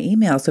it on my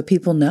email so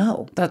people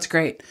know. That's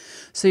great.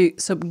 So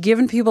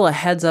giving people a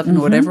heads up in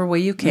whatever way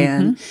you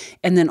can,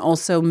 and then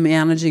also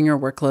managing your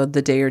workload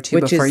the day or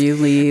two before you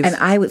leave.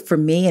 And for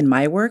me in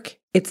my work,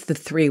 it's the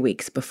 3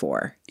 weeks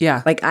before.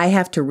 Yeah. Like I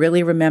have to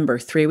really remember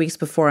 3 weeks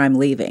before I'm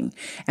leaving.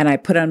 And I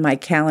put on my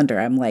calendar,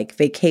 I'm like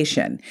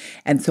vacation.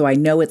 And so I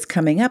know it's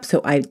coming up.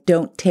 So I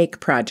don't take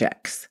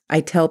projects.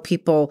 I tell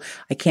people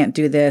I can't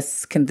do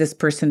this. Can this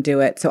person do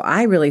it? So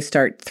I really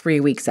start 3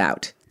 weeks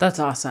out. That's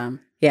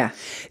awesome. Yeah.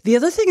 The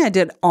other thing I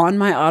did on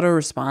my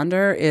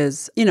autoresponder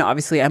is, you know,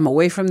 obviously I'm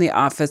away from the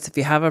office. If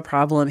you have a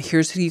problem,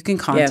 here's who you can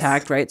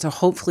contact, right? So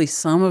hopefully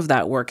some of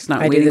that work's not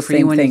waiting for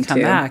you when you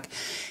come back.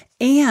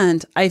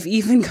 And I've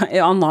even,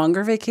 on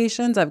longer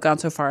vacations, I've gone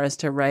so far as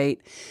to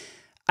write,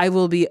 I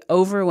will be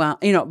overwhelmed.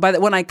 You know,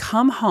 when I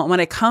come home, when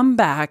I come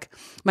back,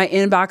 my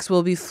inbox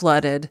will be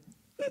flooded.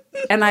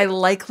 And I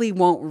likely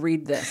won't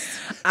read this.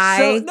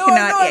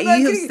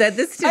 You've said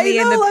this to me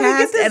in the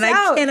past, and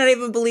I cannot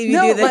even believe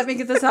you do this. Let me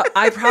get this out.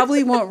 I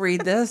probably won't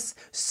read this.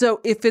 So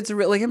if it's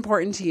really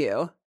important to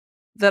you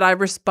that I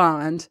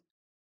respond,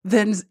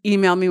 then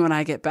email me when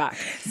I get back.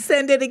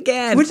 Send it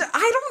again. Which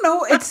I don't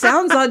know. It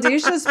sounds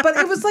audacious, but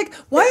it was like,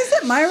 why is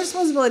it my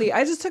responsibility?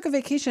 I just took a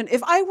vacation.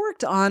 If I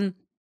worked on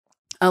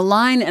a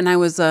line and I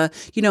was,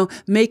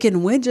 making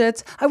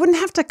widgets, I wouldn't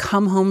have to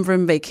come home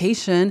from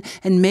vacation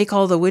and make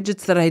all the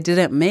widgets that I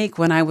didn't make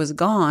when I was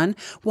gone.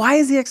 Why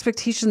is the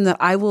expectation that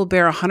I will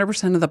bear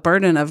 100% of the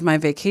burden of my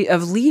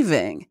of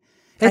leaving?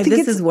 I think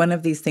this is one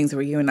of these things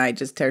where you and I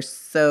just are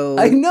so...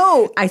 I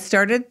know. I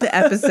started the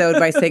episode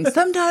by saying,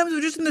 sometimes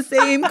we're just in the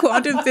same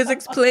quantum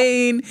physics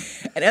plane.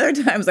 And other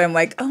times I'm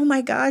like, oh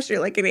my gosh,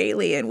 you're like an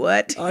alien.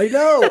 What? I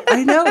know.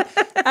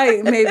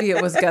 Maybe it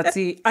was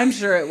gutsy. I'm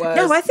sure it was.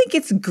 No, I think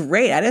it's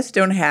great. I just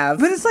don't have...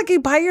 But it's like you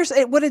buy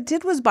what it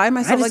did was buy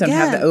myself again. I just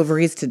don't have the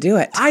ovaries to do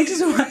it.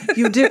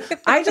 You do.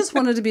 I just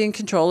wanted to be in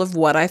control of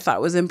what I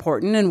thought was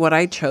important and what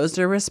I chose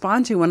to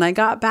respond to when I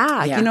got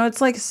back. Yeah. You know,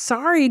 it's like,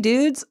 sorry,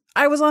 dudes.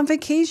 I was on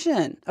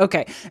vacation.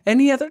 Okay.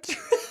 Any other?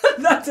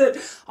 That's it.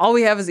 All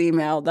we have is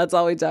email. That's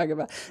all we talk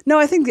about. No,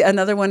 I think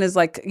another one is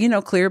like,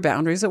 clear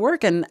boundaries at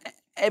work. And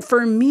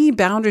for me,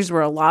 boundaries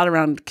were a lot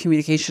around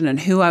communication and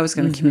who I was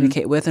going to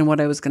communicate with and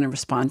what I was going to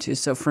respond to.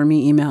 So for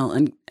me, email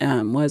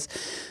was,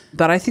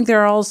 but I think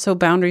there are also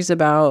boundaries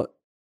about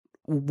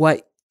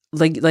what,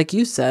 like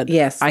you said.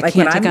 Yes. I like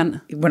can't take on.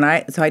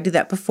 So I do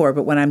that before,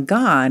 but when I'm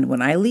gone,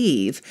 when I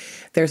leave,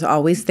 there's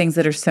always things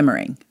that are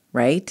simmering.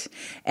 Right?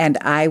 And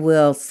I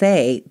will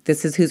say,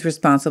 this is who's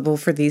responsible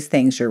for these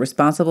things. You're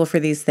responsible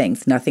for these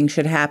things. Nothing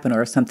should happen.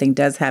 Or if something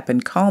does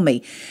happen, call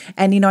me.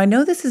 And, I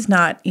know this is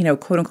not,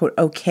 quote unquote,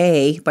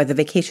 okay by the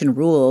vacation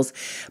rules.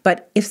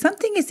 But if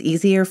something is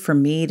easier for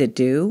me to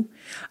do,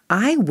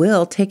 I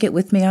will take it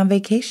with me on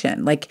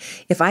vacation. Like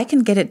if I can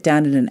get it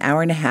done in an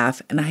hour and a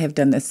half, and I have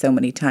done this so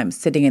many times,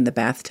 sitting in the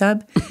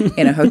bathtub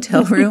in a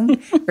hotel room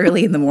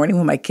early in the morning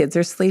when my kids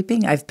are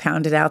sleeping, I've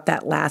pounded out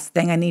that last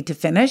thing I need to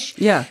finish.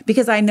 Yeah.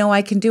 Because I know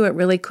I can do it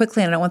really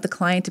quickly and I don't want the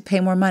client to pay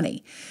more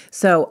money.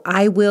 So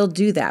I will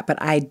do that, but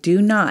I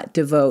do not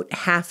devote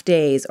half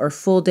days or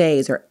full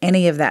days or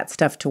any of that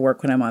stuff to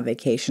work when I'm on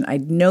vacation. I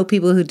know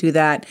people who do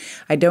that.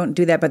 I don't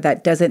do that, but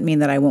that doesn't mean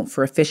that I won't,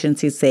 for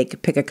efficiency's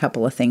sake, pick a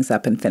couple of things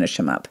up and finish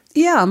them up.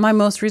 Yeah, my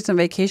most recent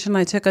vacation,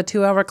 I took a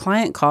 2-hour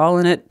client call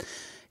and it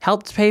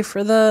helped pay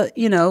for the,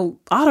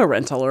 auto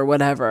rental or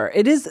whatever.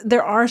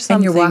 There are some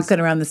And you're things, walking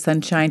around the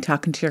sunshine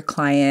talking to your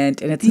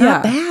client, and it's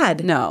not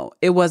bad. No,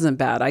 it wasn't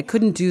bad. I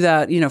couldn't do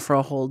that, for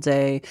a whole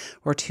day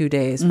or 2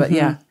 days, but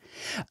yeah.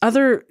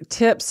 Other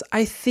tips,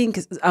 I think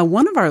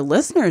one of our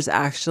listeners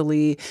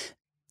actually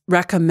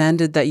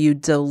recommended that you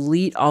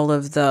delete all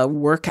of the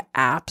work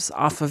apps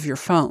off of your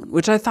phone,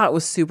 which I thought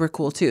was super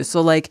cool too.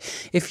 So like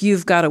if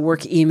you've got a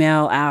work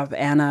email app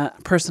and a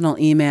personal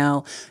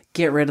email,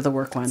 get rid of the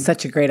work one.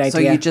 Such a great idea. So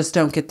you just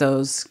don't get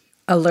those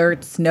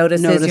alerts,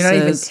 notices. You're not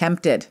even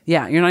tempted.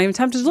 Yeah, you're not even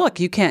tempted to look.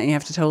 You can't. You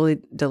have to totally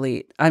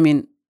delete.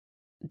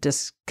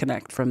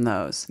 Disconnect from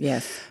those.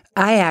 Yes.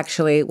 I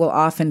actually will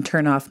often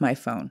turn off my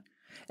phone,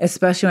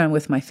 especially when I'm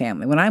with my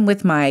family. When I'm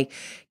with my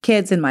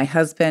kids and my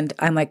husband,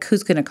 I'm like,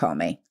 who's going to call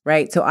me?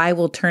 Right? So I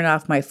will turn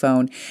off my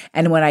phone.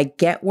 And when I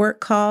get work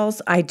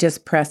calls, I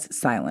just press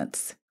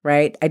silence.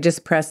 Right? I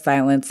just press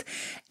silence,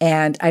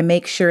 and I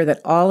make sure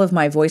that all of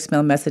my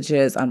voicemail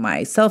messages on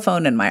my cell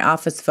phone and my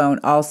office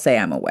phone all say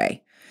I'm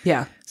away.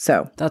 Yeah.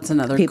 So that's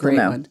another great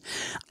one.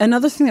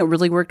 Another thing that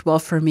really worked well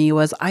for me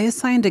was I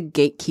assigned a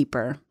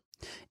gatekeeper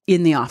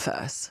in the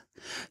office.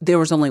 There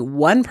was only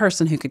one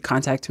person who could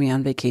contact me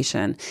on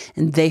vacation,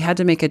 and they had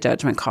to make a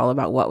judgment call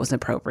about what was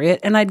appropriate.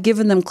 And I'd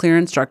given them clear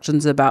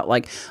instructions about,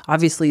 like,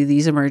 obviously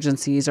these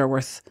emergencies are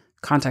worth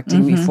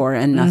contacting me for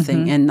and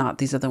nothing, and not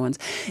these other ones.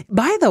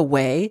 By the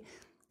way,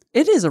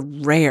 it is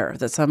rare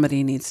that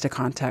somebody needs to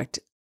contact.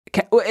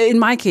 In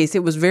my case,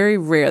 it was very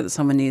rare that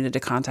someone needed to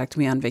contact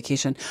me on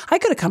vacation. I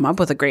could have come up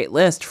with a great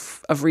list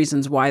of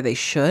reasons why they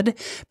should,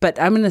 but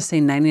I'm going to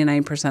say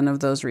 99% of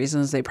those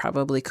reasons they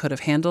probably could have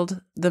handled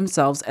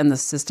themselves, and the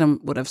system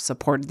would have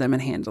supported them in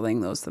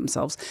handling those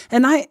themselves.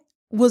 And I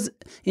was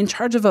in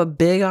charge of a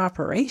big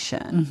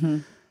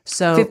operation.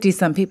 So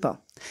 50-some people.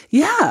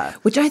 Yeah.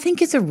 Which I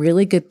think is a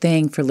really good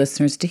thing for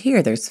listeners to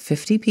hear. There's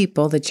 50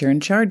 people that you're in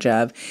charge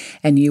of,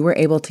 and you were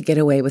able to get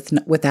away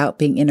without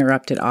being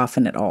interrupted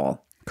often at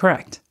all.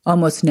 Correct.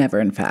 Almost never,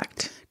 in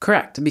fact.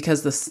 Correct.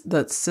 Because the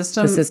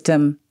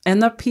system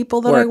and the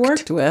people that I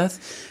worked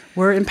with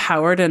were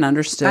empowered and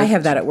understood. I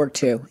have that at work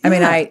too. I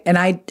mean,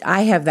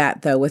 I have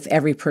that though with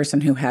every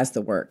person who has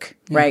the work,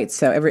 right?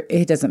 So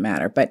it doesn't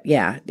matter. But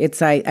yeah,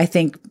 it's I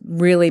think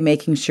really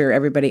making sure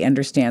everybody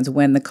understands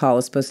when the call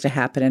is supposed to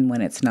happen and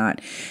when it's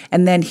not.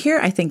 And then here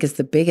I think is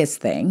the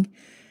biggest thing.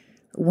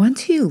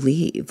 Once you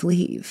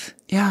leave.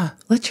 Yeah.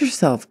 Let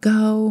yourself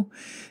go.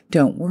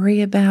 Don't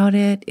worry about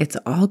it. It's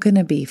all going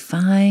to be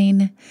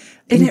fine.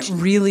 And it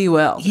really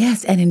will.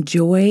 Yes. And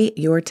enjoy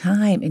your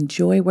time.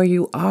 Enjoy where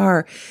you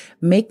are.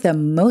 Make the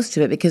most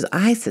of it, because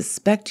I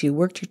suspect you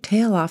worked your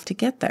tail off to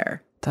get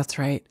there. That's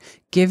right.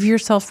 Give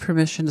yourself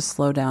permission to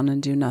slow down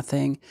and do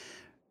nothing.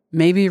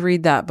 Maybe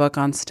read that book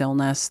on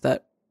stillness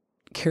that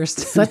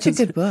Kirsten. Such a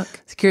good book.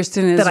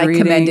 Kirsten is that I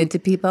reading. commended to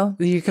people.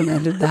 You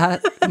commended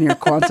that in your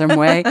quantum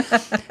way.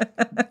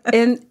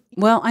 And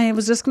well, I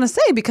was just going to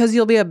say, because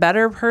you'll be a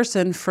better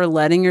person for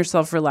letting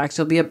yourself relax.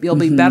 You'll be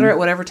better at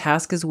whatever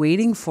task is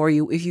waiting for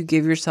you if you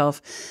give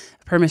yourself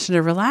permission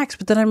to relax.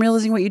 But then I'm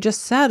realizing what you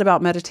just said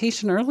about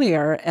meditation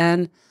earlier,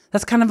 and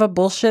that's kind of a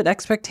bullshit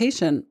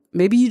expectation.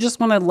 Maybe you just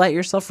want to let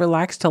yourself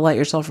relax to let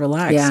yourself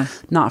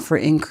relax, not for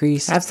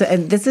increased Absolutely.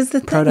 And this is the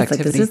thing.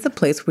 productivity. This is the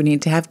place we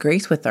need to have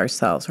grace with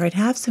ourselves, right?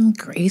 Have some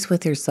grace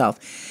with yourself.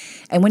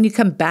 And when you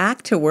come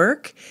back to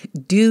work,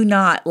 do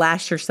not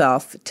lash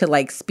yourself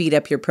to speed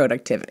up your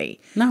productivity.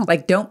 No.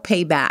 Don't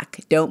pay back.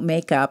 Don't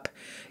make up.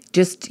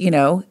 Just,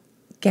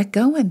 get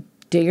going.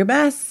 Do your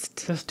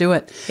best. Just do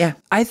it. Yeah.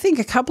 I think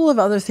a couple of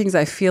other things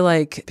I feel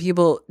like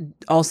people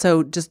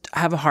also just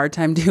have a hard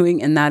time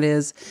doing, and that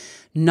is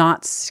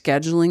not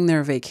scheduling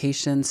their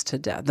vacations to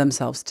death,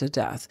 themselves to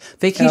death.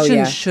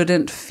 Vacation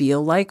shouldn't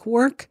feel like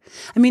work.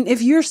 I mean,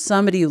 if you're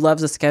somebody who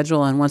loves a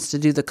schedule and wants to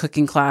do the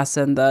cooking class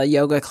and the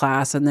yoga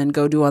class and then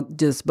go do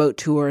this boat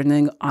tour and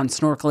then on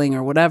snorkeling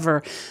or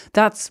whatever,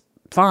 that's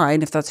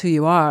fine if that's who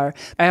you are.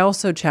 I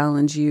also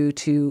challenge you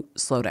to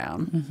slow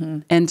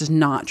down and to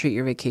not treat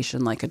your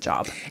vacation like a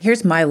job.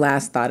 Here's my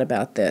last thought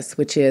about this,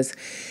 which is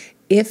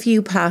if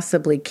you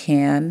possibly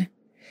can,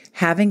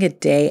 having a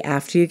day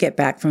after you get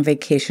back from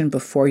vacation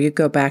before you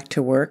go back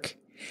to work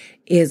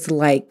is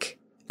like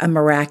a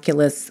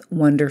miraculous,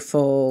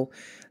 wonderful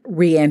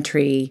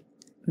reentry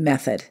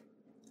method.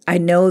 I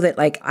know that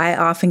I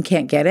often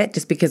can't get it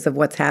just because of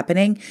what's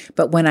happening,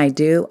 but when I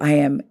do, I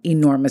am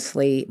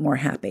enormously more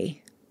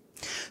happy.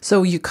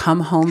 So you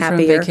come home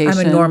Happier. from vacation.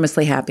 I'm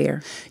enormously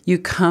happier. You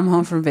come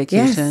home from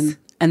vacation. Yes.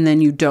 And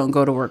then you don't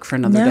go to work for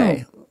another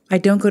day. I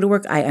don't go to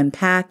work. I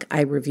unpack,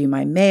 I review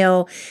my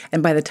mail.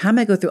 And by the time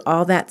I go through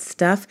all that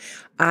stuff,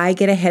 I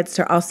get a head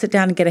start. I'll sit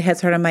down and get a head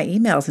start on my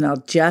emails, and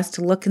I'll just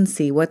look and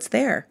see what's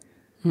there.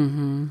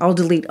 I'll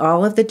delete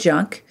all of the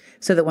junk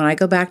so that when I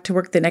go back to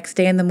work the next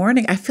day in the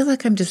morning, I feel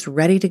like I'm just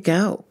ready to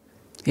go.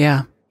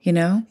 Yeah. You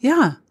know?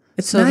 Yeah.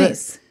 It's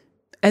nice.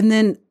 And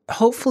then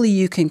hopefully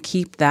you can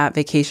keep that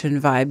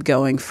vacation vibe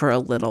going for a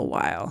little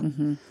while.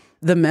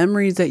 The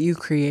memories that you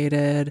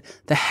created,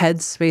 the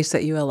headspace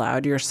that you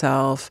allowed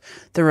yourself,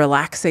 the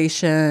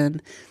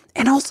relaxation,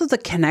 and also the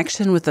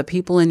connection with the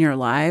people in your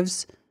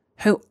lives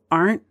who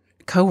aren't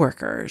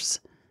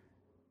coworkers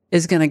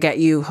is going to get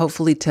you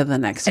hopefully to the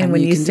next time. And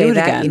when you can say do it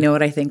that, again. you know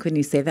what I think when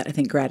you say that? I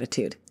think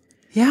gratitude.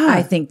 Yeah.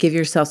 I think give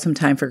yourself some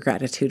time for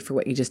gratitude for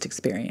what you just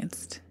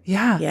experienced.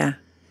 Yeah. Yeah.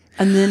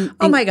 And then,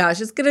 oh my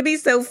gosh, it's going to be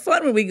so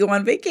fun when we go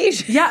on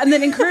vacation. Yeah. And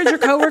then encourage your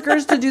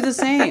coworkers to do the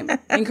same.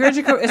 Encourage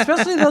your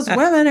especially those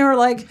women who are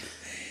like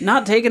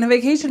not taking a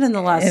vacation in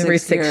the last Every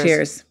 6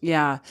 years.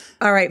 Yeah.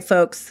 All right,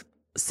 folks.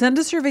 Send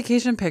us your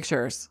vacation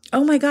pictures.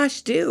 Oh my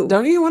gosh, do.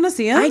 Don't you want to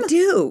see them? I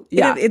do.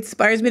 Yeah. It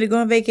inspires me to go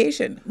on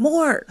vacation.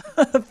 More.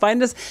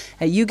 Find us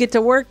at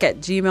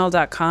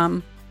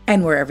yougettowork@gmail.com.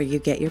 And wherever you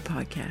get your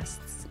podcasts.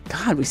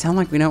 God, we sound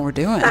like we know what we're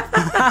doing.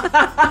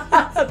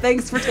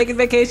 Thanks for taking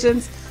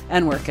vacations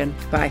and working.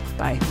 Bye.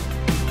 Bye.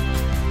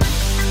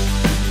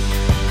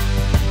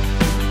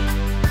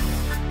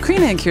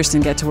 Karina and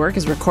Kirsten Get to Work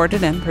is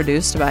recorded and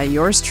produced by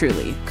yours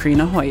truly,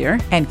 Karina Hoyer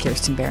and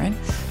Kirsten Barron.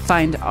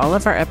 Find all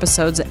of our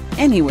episodes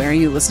anywhere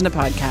you listen to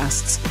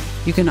podcasts.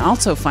 You can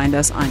also find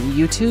us on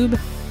YouTube,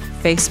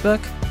 Facebook,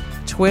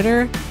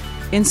 Twitter,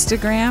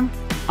 Instagram,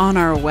 on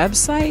our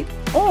website,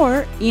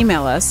 or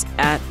email us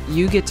at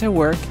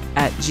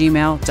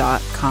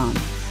yougettowork@gmail.com.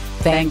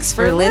 Thanks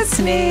for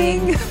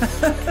listening.